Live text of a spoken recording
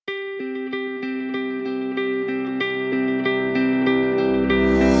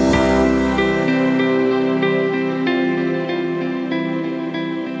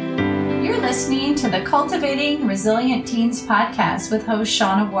Cultivating Resilient Teens podcast with host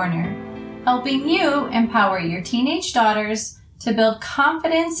Shauna Warner, helping you empower your teenage daughters to build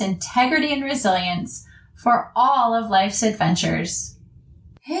confidence, integrity, and resilience for all of life's adventures.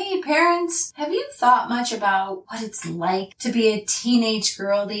 Hey parents, have you thought much about what it's like to be a teenage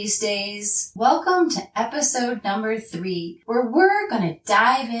girl these days? Welcome to episode number 3, where we're going to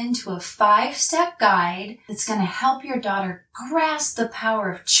dive into a 5-step guide that's going to help your daughter grasp the power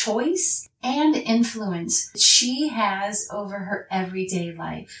of choice and influence that she has over her everyday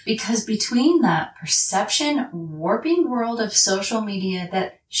life. Because between the perception warping world of social media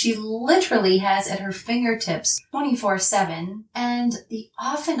that she literally has at her fingertips 24/7 and the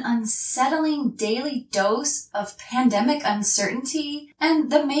often unsettling daily dose of pandemic uncertainty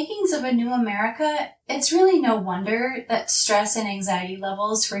and the makings of a new America, it's really no wonder that stress and anxiety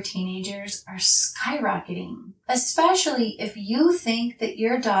levels for teenagers are skyrocketing, especially if you think that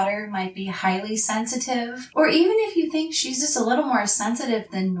your daughter might be highly sensitive, or even if you think she's just a little more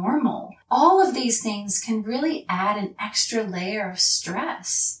sensitive than normal. All of these things can really add an extra layer of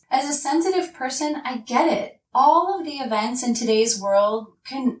stress. As a sensitive person, I get it. All of the events in today's world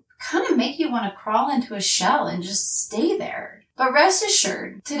can kind of make you want to crawl into a shell and just stay there. But rest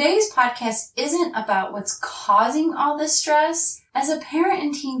assured, today's podcast isn't about what's causing all this stress. As a parent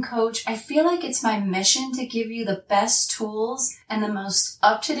and teen coach, I feel like it's my mission to give you the best tools and the most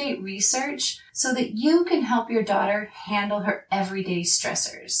up-to-date research so that you can help your daughter handle her everyday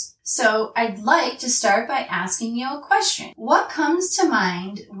stressors. So I'd like to start by asking you a question. What comes to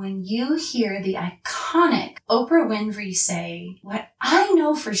mind when you hear the iconic Oprah Winfrey say, "What I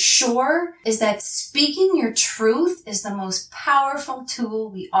know for sure is that speaking your truth is the most powerful tool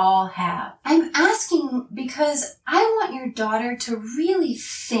we all have"? I'm asking because I want your daughter to really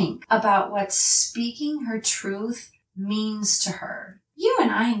think about what speaking her truth means to her. You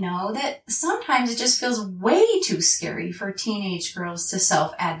and I know that sometimes it just feels way too scary for teenage girls to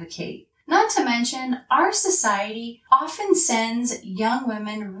self-advocate. Not to mention, our society often sends young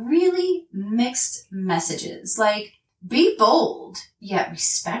women really mixed messages like, be bold, yet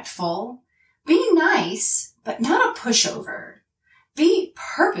respectful. Be nice, but not a pushover. Be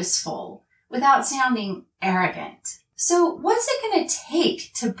purposeful without sounding arrogant. So what's it going to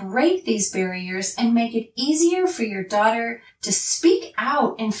take to break these barriers and make it easier for your daughter to speak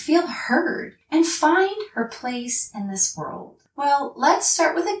out and feel heard and find her place in this world? Well, let's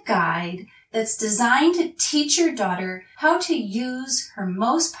start with a guide that's designed to teach your daughter how to use her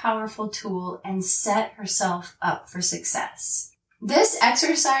most powerful tool and set herself up for success. This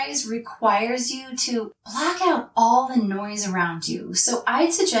exercise requires you to block out all the noise around you. So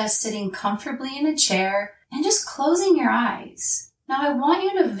I'd suggest sitting comfortably in a chair and just closing your eyes. Now I want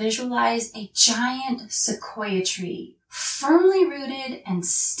you to visualize a giant sequoia tree, firmly rooted and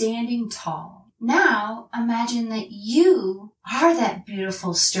standing tall. Now imagine that you are that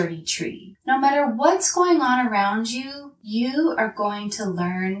beautiful sturdy tree. No matter what's going on around you, you are going to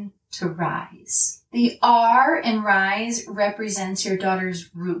learn to rise. The R in rise represents your daughter's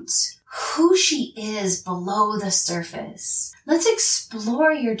roots, who she is below the surface. Let's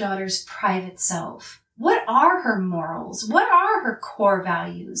explore your daughter's private self. What are her morals? What are her core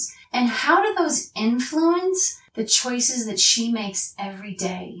values? And how do those influence the choices that she makes every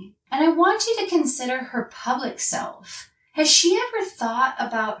day? And I want you to consider her public self. Has she ever thought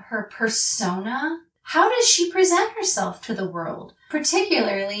about her persona? How does she present herself to the world,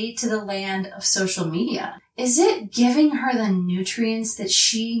 particularly to the land of social media? Is it giving her the nutrients that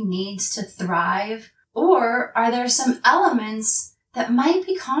she needs to thrive? Or are there some elements that might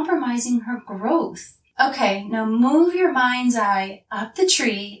be compromising her growth? Okay, now move your mind's eye up the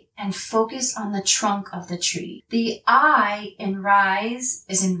tree and focus on the trunk of the tree. The I in rise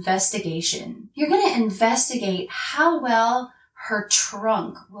is investigation. You're going to investigate how well her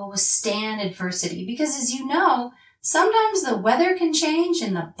trunk will withstand adversity because, as you know, sometimes the weather can change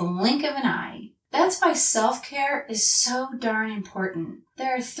in the blink of an eye. That's why self-care is so darn important.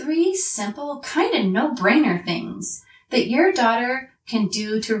 There are 3 simple, kind of no-brainer things that your daughter can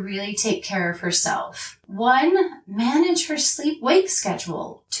do to really take care of herself. 1, manage her sleep-wake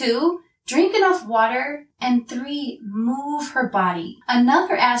schedule. 2, drink enough water. And 3, move her body.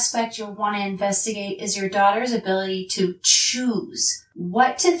 Another aspect you'll want to investigate is your daughter's ability to choose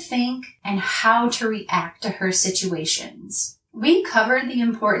what to think and how to react to her situations. We covered the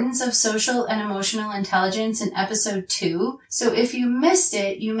importance of social and emotional intelligence in episode 2, so if you missed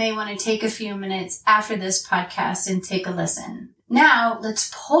it, you may want to take a few minutes after this podcast and take a listen. Now,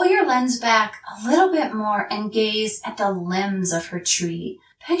 let's pull your lens back a little bit more and gaze at the limbs of her tree.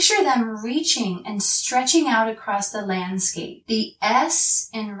 Picture them reaching and stretching out across the landscape. The S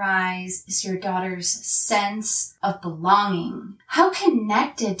in Rise is your daughter's sense of belonging. How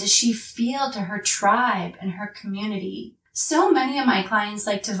connected does she feel to her tribe and her community? So many of my clients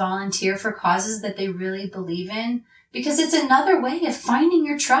like to volunteer for causes that they really believe in because it's another way of finding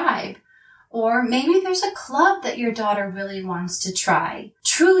your tribe. Or maybe there's a club that your daughter really wants to try.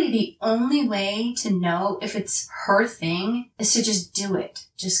 Truly, the only way to know if it's her thing is to just do it.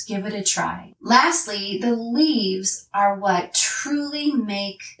 Just give it a try. Lastly, the leaves are what truly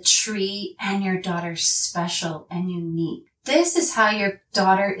make the tree and your daughter special and unique. This is how your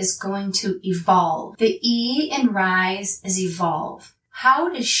daughter is going to evolve. The E in Rise is evolve.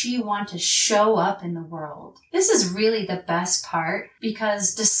 How does she want to show up in the world? This is really the best part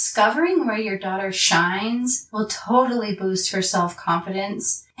because discovering where your daughter shines will totally boost her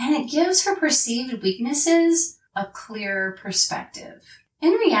self-confidence and it gives her perceived weaknesses a clearer perspective.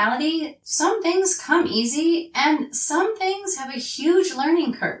 In reality, some things come easy and some things have a huge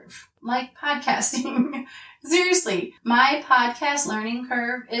learning curve, like podcasting. Seriously, my podcast learning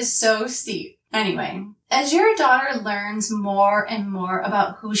curve is so steep. Anyway, as your daughter learns more and more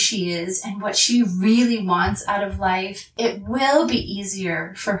about who she is and what she really wants out of life, it will be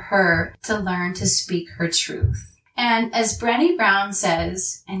easier for her to learn to speak her truth. And as Brené Brown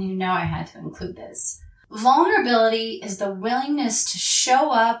says, and you know I had to include this, vulnerability is the willingness to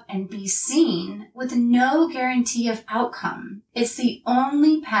show up and be seen with no guarantee of outcome. It's the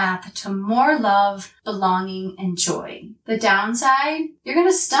only path to more love, belonging, and joy. The downside? You're going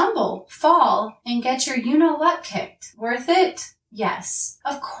to stumble, fall, and get your you-know-what kicked. Worth it? Yes.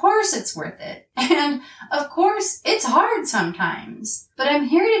 Of course it's worth it. And of course it's hard sometimes. But I'm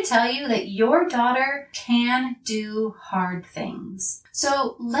here to tell you that your daughter can do hard things.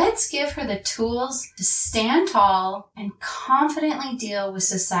 So let's give her the tools to stand tall and confidently deal with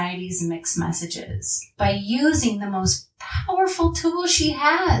society's mixed messages by using the most powerful tool she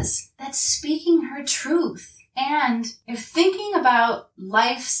has. That's speaking her truth. And if thinking about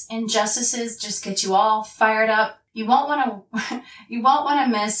life's injustices just gets you all fired up, you won't want to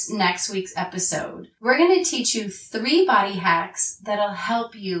miss next week's episode. We're going to teach you 3 body hacks that'll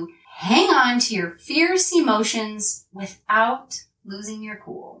help you hang on to your fierce emotions without losing your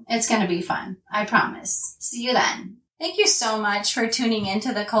cool. It's going to be fun. I promise. See you then. Thank you so much for tuning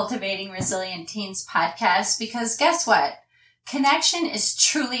into the Cultivating Resilient Teens podcast because guess what? Connection is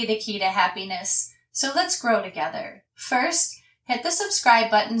truly the key to happiness. So let's grow together. First, hit the subscribe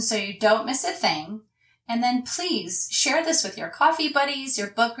button so you don't miss a thing. And then please share this with your coffee buddies, your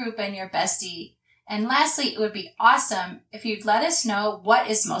book group, and your bestie. And lastly, it would be awesome if you'd let us know what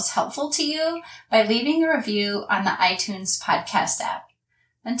is most helpful to you by leaving a review on the iTunes podcast app.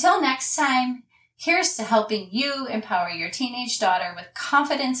 Until next time, here's to helping you empower your teenage daughter with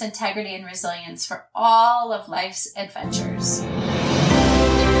confidence, integrity, and resilience for all of life's adventures.